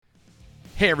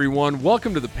Hey everyone,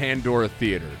 welcome to the Pandora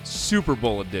Theater, Super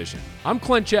Bowl edition. I'm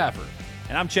Clint Chaffer.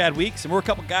 And I'm Chad Weeks, and we're a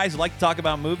couple guys who like to talk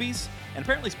about movies and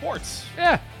apparently sports.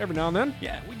 Yeah, every now and then.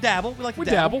 Yeah, we dabble. We like to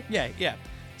dabble. Yeah.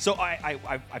 So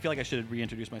I feel like I should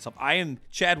reintroduce myself. I am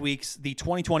Chad Weeks, the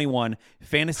 2021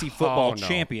 fantasy football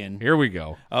champion. Here we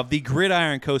go. Of the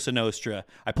Gridiron Cosa Nostra.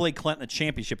 I played Clint in the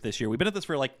championship this year. We've been at this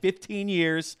for like 15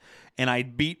 years, and I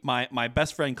beat my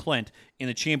best friend Clint in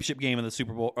the championship game of the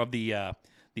Super Bowl of the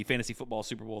fantasy football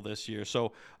Super Bowl this year.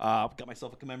 So got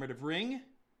myself a commemorative ring.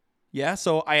 Yeah,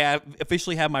 so I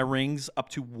officially have my rings up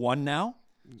to one now.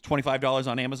 $25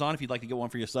 on Amazon if you'd like to get one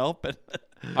for yourself. But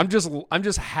I'm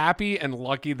just happy and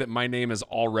lucky that my name is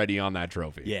already on that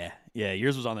trophy. Yeah.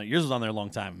 Yours was on there. Yours was on there a long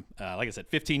time. Like I said,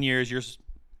 15 years. Yours.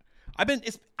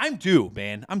 I'm due,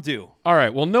 man. I'm due. All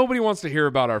right. Well, nobody wants to hear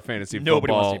about our fantasy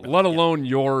Nobody football, wants to hear let about it, alone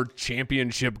your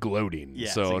championship gloating.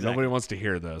 Yes, so exactly. nobody wants to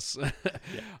hear this.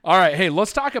 All right. Hey,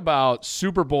 let's talk about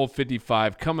Super Bowl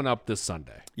 55 coming up this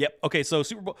Sunday. Yep. Okay. So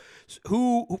Super Bowl.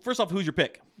 Who? First off, who's your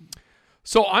pick?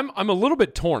 So I'm a little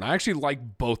bit torn. I actually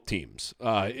like both teams.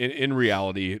 In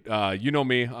reality, you know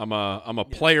me. I'm a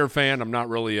player fan. I'm not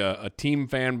really a team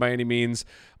fan by any means.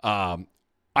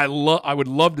 I would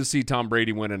love to see Tom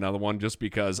Brady win another one just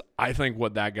because I think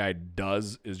what that guy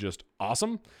does is just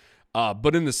awesome.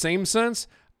 But in the same sense,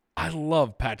 I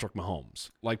love Patrick Mahomes.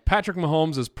 Like Patrick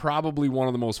Mahomes is probably one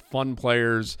of the most fun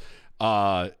players,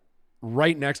 right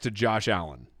next to Josh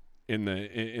Allen in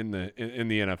the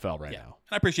NFL right now.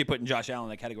 I appreciate putting Josh Allen in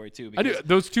that category too. I do.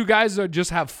 Those two guys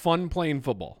just have fun playing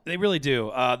football. They really do.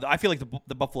 I feel like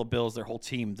the Buffalo Bills, their whole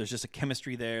team, there's just a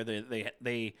chemistry there.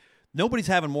 They nobody's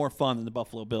having more fun than the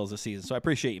Buffalo Bills this season. So I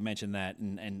appreciate you mentioning that,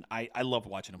 and I love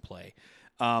watching them play.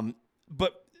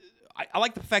 But I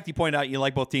like the fact you pointed out you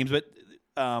like both teams, but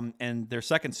and their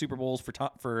second Super Bowls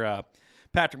for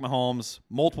Patrick Mahomes,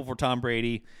 multiple for Tom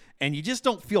Brady, and you just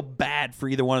don't feel bad for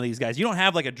either one of these guys. You don't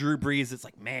have like a Drew Brees that's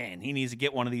like, man, he needs to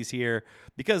get one of these here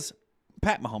because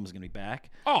Pat Mahomes is going to be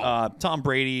back. Tom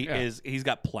Brady he's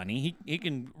got plenty. He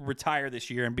can retire this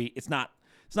year and it's not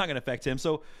going to affect him.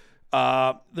 So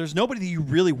there's nobody that you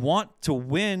really want to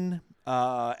win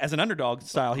as an underdog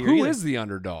style here. Who is the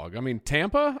underdog? I mean,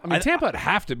 Tampa? Tampa would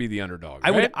have to be the underdog,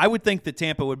 right? I would think that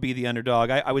Tampa would be the underdog.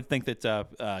 I would think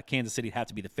that Kansas City would have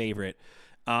to be the favorite.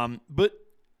 But,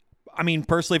 I mean,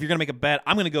 personally, if you're going to make a bet,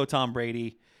 I'm going to go Tom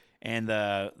Brady and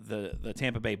the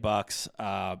Tampa Bay Bucks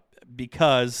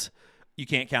because you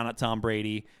can't count out Tom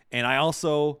Brady. And I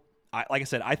also, like I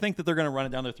said, I think that they're going to run it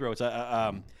down their throats.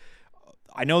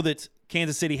 I know that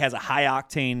Kansas City has a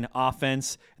high-octane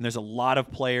offense, and there's a lot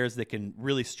of players that can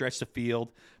really stretch the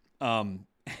field. And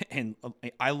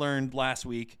I learned last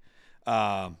week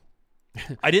I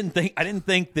didn't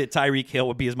think that Tyreek Hill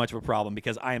would be as much of a problem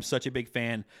because I am such a big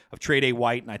fan of Tre'Day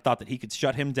White, and I thought that he could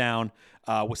shut him down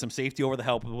with some safety over the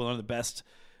help with one of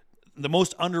the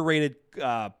most underrated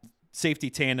safety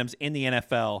tandems in the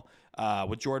NFL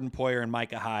with Jordan Poyer and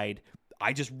Micah Hyde.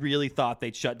 I just really thought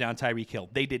they'd shut down Tyreek Hill.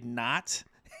 They did not,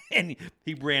 and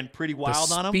he ran pretty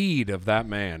wild on him. The speed of that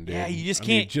man, dude. Yeah, you just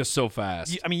can't. Just so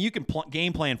fast. You can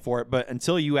game plan for it, but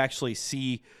until you actually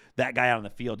see that guy out on the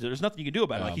field, there's nothing you can do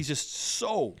about it. Like he's just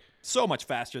so much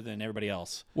faster than everybody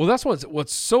else. Well, that's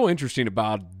what's so interesting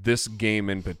about this game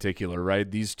in particular, right?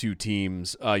 These two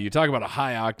teams. You talk about a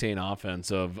high-octane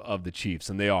offense of the Chiefs,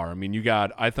 and they are. I mean, you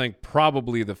got, I think,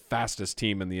 probably the fastest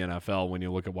team in the NFL when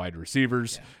you look at wide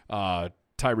receivers. Yeah.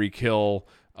 Tyreek Hill.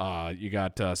 You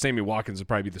got Sammy Watkins would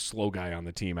probably be the slow guy on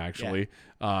the team, actually.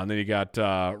 Yeah. And then you got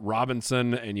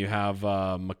Robinson, and you have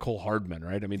McCole Hardman,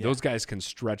 right? I mean, those guys can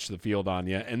stretch the field on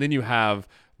you. And then you have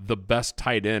the best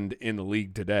tight end in the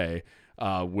league today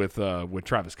with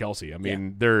Travis Kelce. I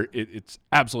mean, it's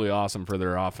absolutely awesome for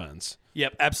their offense.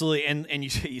 Yep, absolutely. And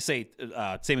you say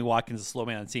Sammy Watkins is a slow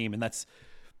man on the team, and that's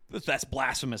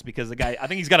blasphemous because the guy, I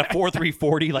think he's got a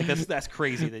 4.340. Like that's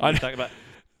crazy that you're talking about.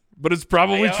 But it's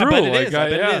probably true. I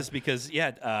bet it is because, like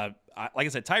I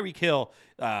said, Tyreek Hill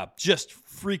just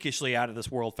freakishly out of this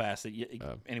world fast.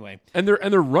 Anyway. And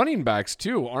their running backs,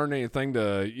 too, aren't anything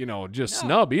to,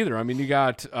 snub either. I mean, you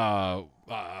got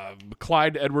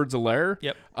Clyde Edwards-Helaire.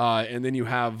 Yep. And then you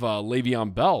have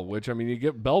Le'Veon Bell, which, I mean, you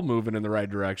get Bell moving in the right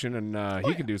direction, and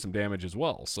he can do some damage as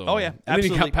well. So, absolutely. And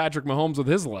then you got Patrick Mahomes with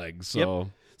his legs. So. Yep.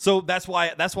 So that's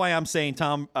why I'm saying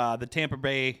the Tampa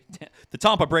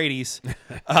Brady's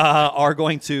are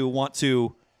going to want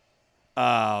to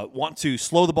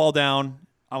slow the ball down.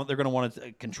 They're going to want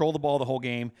to control the ball the whole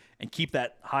game and keep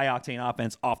that high octane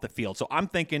offense off the field. So I'm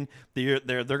thinking they're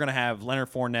going to have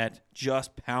Leonard Fournette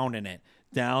just pounding it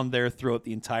down their throat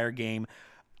the entire game.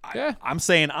 I'm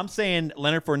saying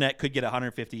Leonard Fournette could get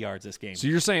 150 yards this game. So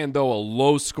you're saying, though, a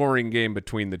low-scoring game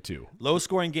between the two.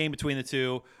 Low-scoring game between the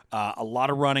two. A lot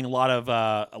of running, a lot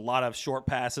of short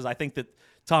passes. I think that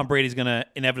Tom Brady's going to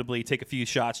inevitably take a few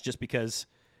shots just because,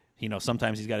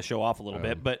 sometimes he's got to show off a little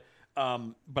bit. But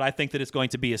I think that it's going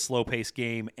to be a slow-paced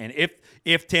game. And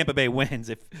if Tampa Bay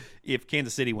wins, if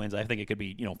Kansas City wins, I think it could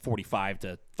be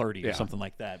 45-30 or something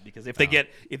like that. Because if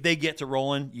they get to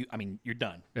rolling, you're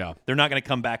done. Yeah, they're not going to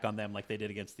come back on them like they did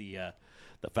against the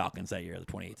Falcons that year, the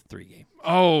 28-3 game.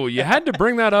 Oh, you had to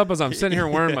bring that up as I'm sitting here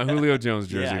wearing my Julio Jones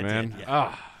jersey, man.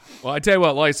 Well, I tell you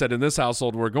what, like I said, in this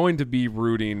household, we're going to be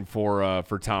rooting for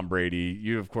Tom Brady.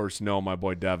 You, of course, know my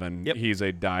boy Devin. Yep. He's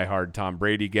a diehard Tom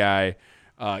Brady guy.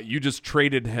 You just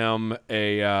traded him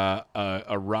a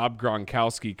Rob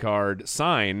Gronkowski card,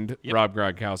 signed Rob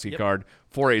Gronkowski card,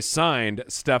 for a signed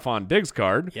Stephon Diggs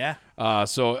card. Yeah.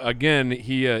 So, again,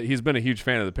 he's been a huge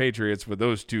fan of the Patriots with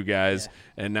those two guys,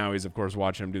 and now he's, of course,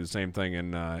 watching him do the same thing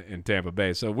in Tampa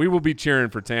Bay. So we will be cheering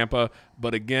for Tampa,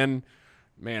 but, again,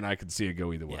 man, I could see it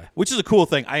go either way. Which is a cool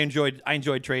thing. I enjoyed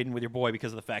trading with your boy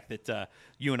because of the fact that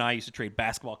you and I used to trade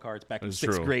basketball cards back in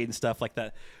sixth grade and stuff like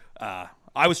that.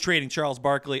 I was trading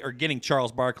getting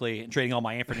Charles Barkley and trading all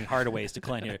my Anthony Hardaways to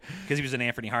Clint here because he was an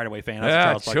Anthony Hardaway fan. I was a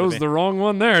Charles chose the wrong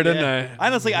one there, didn't I?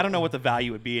 Honestly, I don't know what the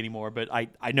value would be anymore, but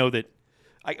I know that.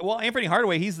 Anthony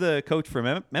Hardaway, he's the coach for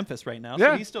Memphis right now,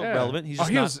 so he's still relevant. He's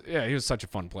just he was such a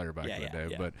fun player back in the day.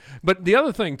 Yeah. But the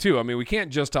other thing too, we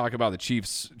can't just talk about the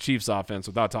Chiefs offense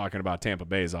without talking about Tampa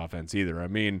Bay's offense either.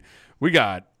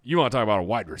 You want to talk about a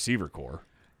wide receiver core.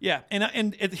 Yeah,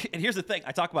 and here's the thing.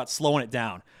 I talk about slowing it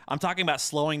down. I'm talking about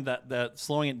slowing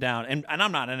it down. And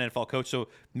I'm not an NFL coach, so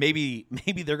maybe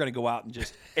they're going to go out and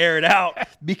just air it out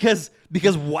because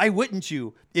why wouldn't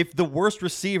you? If the worst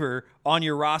receiver on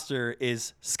your roster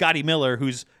is Scotty Miller,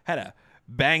 who's had a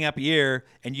bang up year,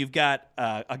 and you've got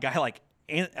a guy like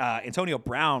Antonio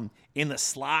Brown in the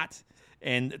slot,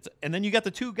 and then you got the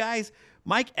two guys,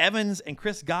 Mike Evans and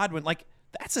Chris Godwin. Like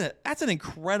that's an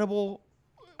incredible.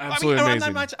 Absolutely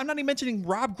amazing. I'm not even mentioning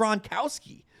Rob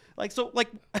Gronkowski.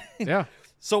 Yeah.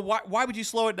 So why would you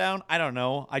slow it down? I don't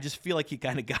know. I just feel like you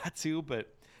kind of got to,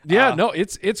 but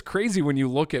it's crazy when you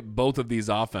look at both of these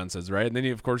offenses, right? And then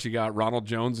of course you got Ronald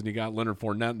Jones and you got Leonard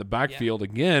Fournette in the backfield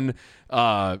again.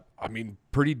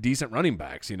 Pretty decent running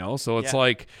backs, So it's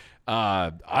like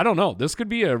I don't know. This could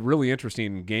be a really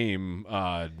interesting game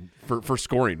for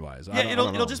scoring wise.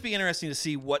 It'll just be interesting to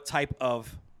see what type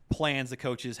of plans the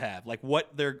coaches have, like what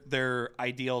their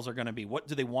ideals are going to be. What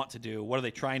do they want to do? What are they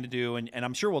trying to do? And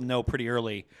I'm sure we'll know pretty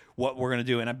early what we're going to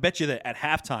do. And I bet you that at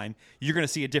halftime, you're going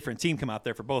to see a different team come out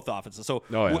there for both offenses. So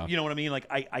you know what I mean? Like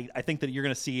I think that you're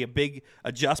going to see a big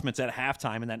adjustments at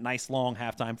halftime and that nice long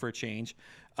halftime for a change,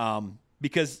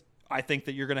 because I think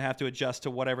that you're going to have to adjust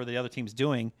to whatever the other team's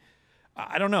doing.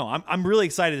 I don't know. I'm really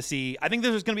excited to see. I think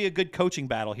there's going to be a good coaching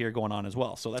battle here going on as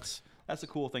well. So that's a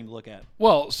cool thing to look at.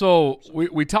 Well, so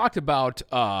we talked about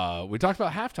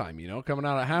halftime, coming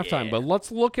out at halftime. But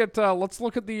let's look at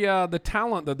the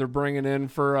talent that they're bringing in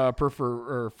for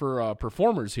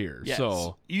performers here. Yes.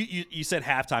 So you said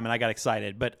halftime, and I got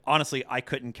excited. But honestly, I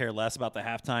couldn't care less about the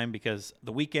halftime because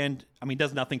the Weeknd,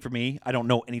 does nothing for me. I don't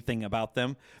know anything about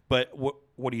them. But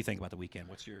what do you think about the Weeknd?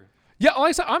 What's your Yeah, like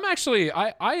I said,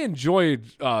 I enjoyed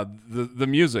the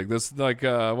music. This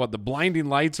the blinding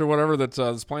lights or whatever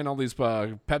that's playing all these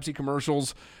Pepsi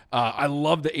commercials. I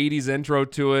love the '80s intro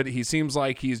to it. He seems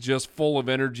like he's just full of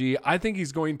energy. I think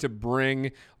he's going to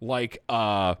bring like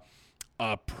a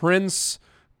Prince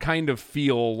kind of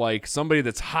feel, like somebody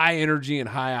that's high energy and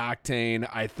high octane.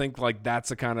 I think like that's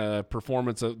the kind of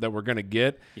performance that we're going to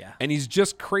get. Yeah. And he's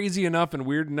just crazy enough and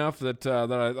weird enough that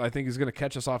I think he's going to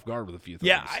catch us off guard with a few things.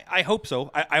 Yeah, I hope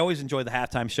so. I always enjoy the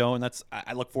halftime show, and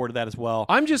I look forward to that as well.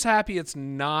 I'm just happy it's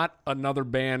not another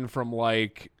band from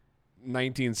like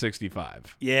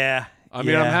 1965. Yeah. I'm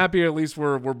happy at least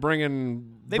we're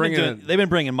bringing. They've been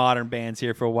bringing modern bands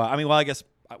here for a while.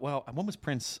 When was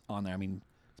Prince on there?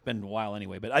 It's been a while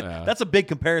anyway, but that's a big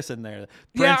comparison there.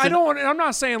 I'm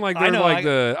not saying like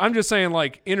they're I'm just saying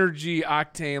like energy,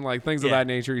 octane, like things of that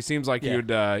nature. He seems like he'd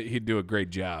do a great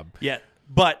job. Yeah,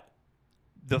 but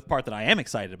the part that I am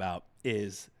excited about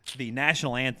is the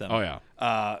national anthem. Oh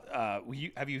yeah.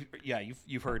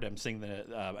 You've heard him sing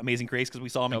the Amazing Grace because we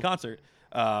saw him in concert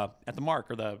at the Mark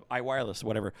or the iWireless or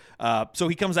whatever. So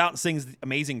he comes out and sings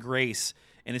Amazing Grace,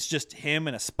 and it's just him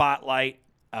in a spotlight,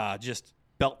 just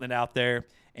belting it out there.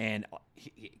 And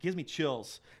it gives me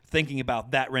chills thinking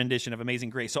about that rendition of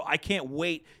Amazing Grace. So I can't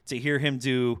wait to hear him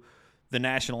do the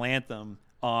national anthem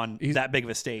on that big of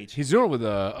a stage. He's doing it with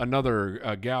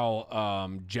another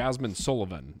gal, Jasmine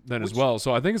Sullivan, then as well.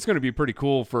 So I think it's going to be pretty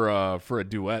cool for a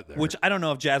duet there. Which I don't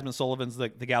know if Jasmine Sullivan's the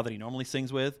gal that he normally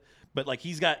sings with, but like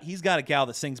he's got a gal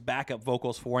that sings backup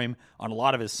vocals for him on a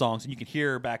lot of his songs, and you can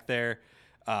hear her back there.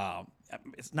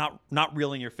 It's not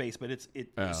real in your face, but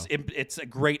it's a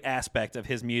great aspect of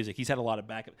his music. He's had a lot of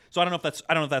backup, so I don't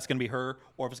know if that's going to be her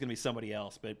or if it's going to be somebody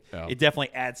else, but it definitely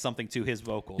adds something to his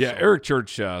vocals. Yeah, so. Eric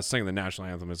Church singing the national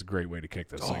anthem is a great way to kick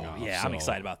this thing off. Yeah, so. I'm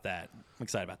excited about that.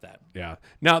 Yeah.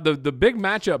 Now the big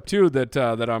matchup too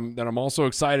that I'm also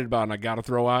excited about, and I got to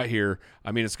throw out here.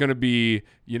 I mean, it's going to be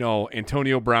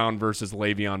Antonio Brown versus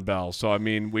Le'Veon Bell. So I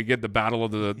mean, we get the battle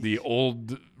of the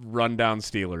old rundown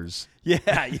Steelers.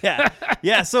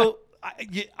 Yeah. So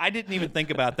I didn't even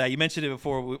think about that. You mentioned it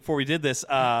before we did this.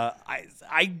 I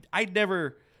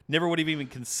never would have even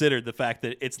considered the fact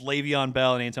that it's Le'Veon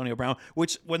Bell and Antonio Brown,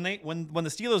 which when the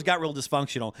Steelers got real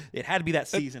dysfunctional, it had to be that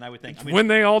season, I would think. I mean, when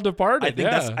they all departed. I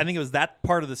think it was that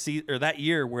part of the season or that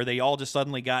year where they all just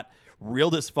suddenly got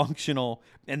real dysfunctional,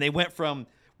 and they went from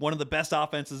one of the best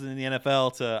offenses in the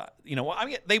NFL to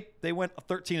they went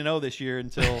 13-0 this year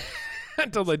until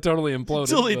until they totally imploded.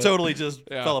 Until they totally just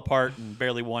fell apart and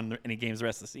barely won any games the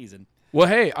rest of the season. Well,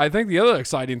 hey, I think the other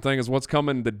exciting thing is what's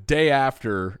coming the day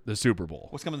after the Super Bowl.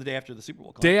 What's coming the day after the Super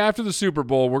Bowl? Day after the Super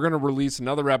Bowl, we're going to release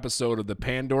another episode of the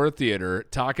Pandora Theater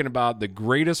talking about the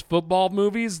greatest football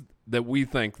movies that we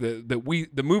think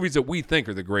the movies that we think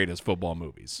are the greatest football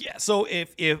movies. Yeah. So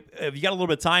if you got a little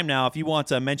bit of time now, if you want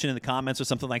to mention in the comments or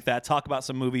something like that, talk about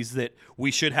some movies that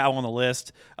we should have on the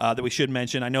list that we should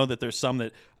mention. I know that there's some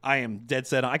that I am dead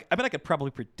set on. I bet I could probably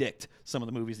predict some of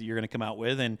the movies that you're going to come out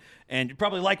with, and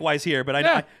probably likewise here. But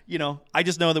I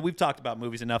just know that we've talked about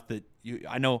movies enough that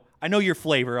I know your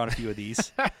flavor on a few of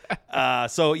these.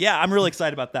 So yeah, I'm really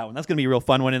excited about that one. That's going to be a real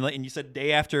fun one. And you said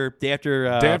day after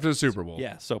the Super Bowl.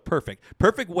 Yeah, so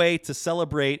perfect way to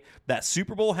celebrate that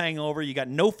Super Bowl hangover. You got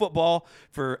no football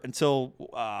until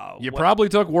you probably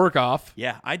took work off.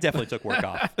 Yeah, I definitely took work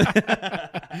off.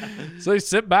 So you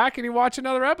sit back and you watch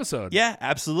another episode. Yeah,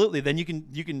 absolutely. Then you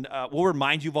can we'll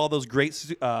remind you of all those great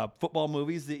football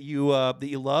movies that you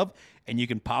love, and you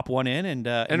can pop one in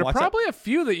and watch probably a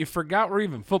few that you forgot were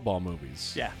even football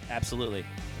movies. Yeah, absolutely.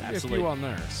 A few on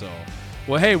there. So,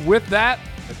 well, hey, with that,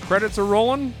 the credits are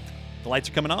rolling. The lights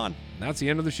are coming on. And that's the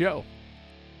end of the show.